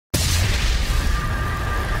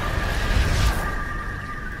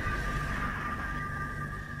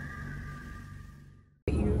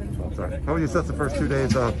How would you set the first 2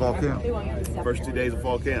 days of fall camp? First 2 days of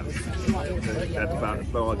fall camp. That's about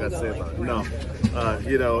all I got to say about it. No,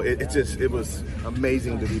 you know, it was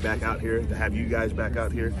amazing to be back out here, to have you guys back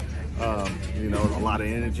out here. You know, a lot of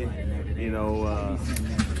energy.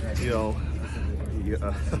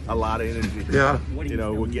 A lot of energy. Yeah. You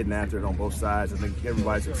know, we're getting after it on both sides. I think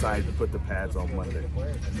everybody's excited to put the pads on Monday.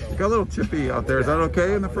 You got a little chippy out there. Is that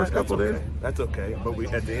okay in the first couple of days? That's okay. But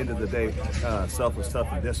at the end of the day, self is tough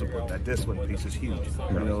and discipline. That discipline piece is huge.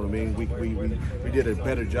 You know what I mean? We did a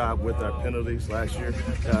better job with our penalties last year,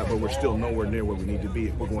 but we're still nowhere near where we need to be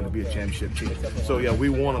if we're going to be a championship team. So yeah, we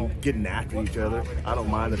want them getting after each other. I don't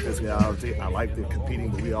mind the physicality. I like the competing,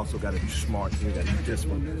 but we also got to be smart. We got to be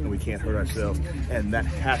disciplined, and we can't hurt ourselves. And that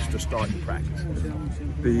has to start in practice.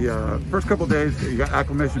 The first couple of days, you got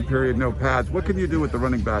acclimation period, no pads. What can you do with the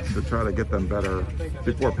running backs to try to get them better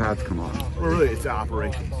before pads come on? Well, really, it's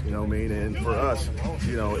operations, you know what I mean? And for us,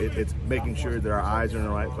 you know, it's making sure that our eyes are in the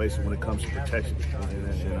right places when it comes to protection,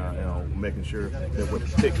 and you know, making sure that we're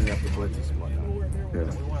picking up the blitzes and whatnot.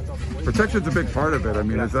 Yeah. Protection's a big part of it. I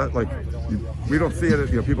mean, is that like, we don't see it,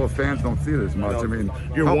 you know, people, fans don't see it as much. You know, I mean,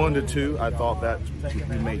 you're 1 to 2. I thought that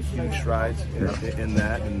we made huge strides in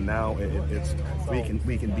that, and now we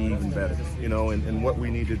can be even better. You know, and what we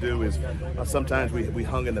need to do is sometimes we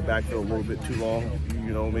hung in the backfield a little bit too long.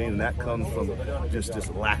 You know what I mean? And that comes from just this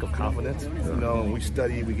lack of confidence. You know, and we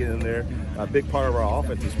study, we get in there. A big part of our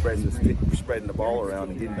offense is spreading the ball around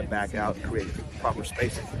and getting the back out and create proper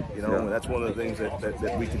spacing. You know, and that's one of the things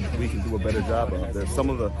that we can do a better job of. There's some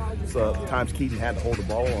of the times Keaton had to hold the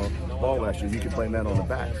ball last year. You can blame that on the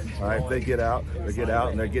backs. All right, if they get out,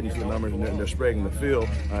 and they're getting to the numbers and they're spreading the field.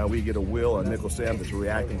 We get a Will or Nickel Sam that's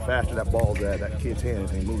reacting faster. That ball's at that kid's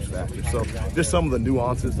hands and he moves faster. So just some of the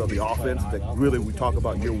nuances of the offense that really we talk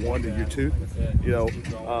about year 1 to year 2. You know,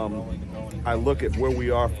 I look at where we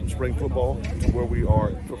are from spring football to where we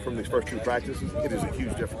are from these first 2 practices. It is a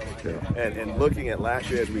huge difference. Yeah. And looking at last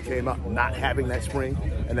year as we came out, not having that spring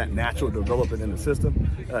and that natural development in the system,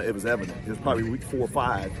 it was evident. It was probably week 4 or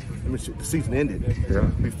 5. I mean, the season ended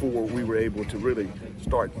before we were able to really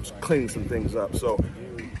start cleaning some things up. So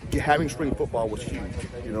having spring football was huge,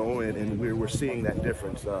 you know, and we're seeing that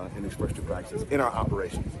difference in these first 2 practices in our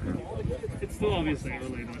operations. It's still obviously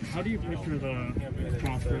early, but how do you picture the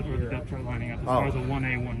roster or the depth chart lining up as far as a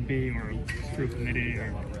 1A, 1B, or a true committee?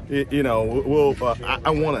 Or you know, I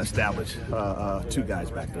want to establish 2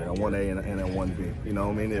 guys back there, a 1A and a 1B. You know,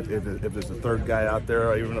 I mean, if there's a 3rd guy out there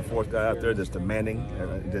or even a 4th guy out there that's demanding,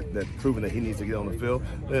 that's proving that he needs to get on the field,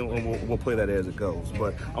 then we'll play that as it goes.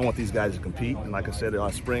 But I want these guys to compete, and like I said,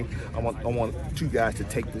 last spring, I want 2 guys to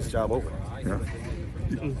take this job over. Yeah.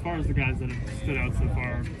 As far as the guys that have stood out so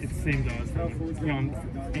far, it seems to us that, you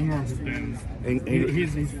know, Ingram has been,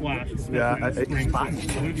 he's flashed. Yeah, his body's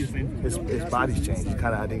changed. His body's changed.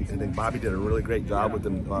 I think Bobby did a really great job with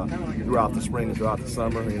him throughout the spring and throughout the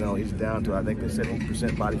summer. You know, he's down to, I think they said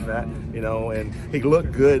 8% body fat, you know, and he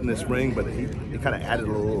looked good in the spring, but he kind of added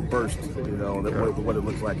a little burst, you know, what it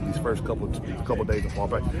looks like in these first couple of days of fall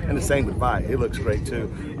practice. And the same with Vi. He looks great too.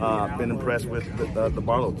 Been impressed with the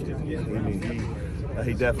Barlow kid. I mean,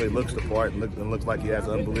 he definitely looks the part and looks like he has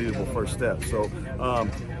an unbelievable first step. So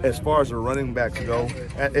as far as the running backs go,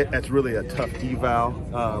 that's really a tough eval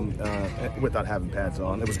without having pads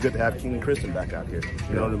on. It was good to have King and Kristen back out here.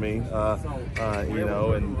 You know what I mean? You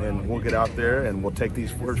know, and we'll get out there and we'll take these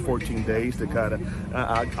first 14 days to kind of,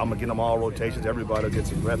 I'm going to get them all rotations. Everybody will get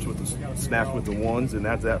some reps with the snaps with the ones. And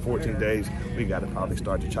after that 14 days, we got to probably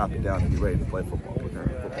start to chop it down and be ready to play football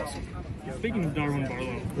season. Speaking of Darwin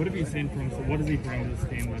Barlow, what have you seen from him? So what does he bring to this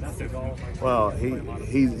game that's different? Well,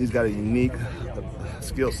 he's got a unique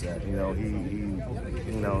skill set. You know,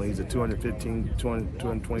 he's a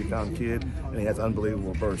 220 pound kid, and he has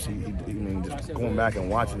unbelievable bursts. I mean, just going back and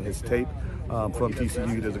watching his tape from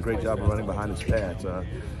TCU, he does a great job of running behind his pads.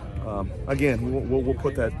 Again, we'll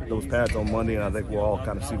put those pads on Monday, and I think we'll all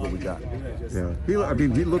kind of see what we got. Yeah, he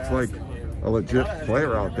looks like a legit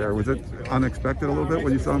player out there. Was it unexpected a little bit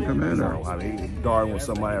when you saw him come in? Or? No, I mean, Darwin was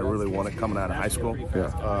somebody I really wanted coming out of high school.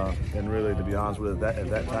 Yeah. And really, to be honest with you, at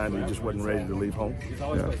that time, he just wasn't ready to leave home.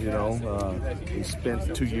 Yeah. You know, he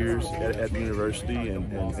spent 2 years at the university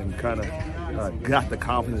and kind of got the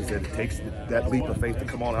confidence that it takes that leap of faith to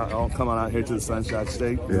come on out here to the Sunshine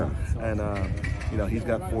State. Yeah. And you know, he's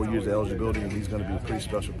got 4 years of eligibility, and he's going to be a pretty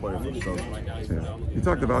special player for the Trojans. Yeah. You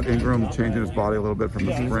talked about Ingram changing his body a little bit from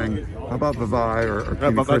the spring. How about Vavai or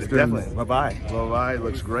Keenan Christian? Definitely, Vavai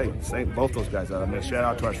looks great. Both those guys out. I mean, shout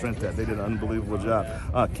out to our strength staff. They did an unbelievable job.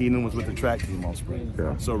 Keenan was with the track team all spring.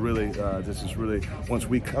 Yeah. So really, this is really, once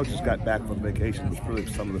we coaches got back from vacation, it was really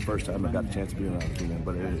some of the first time I got the chance to be around Keenan.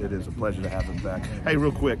 But it is a pleasure to have him back. Hey,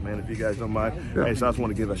 real quick, man, if you guys don't mind. Yeah. Hey, so I just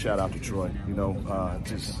want to give a shout out to Troy. You know,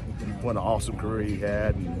 just what an awesome career he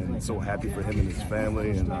had, and so happy for him and his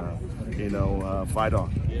family. And you know, fight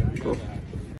on. Cool.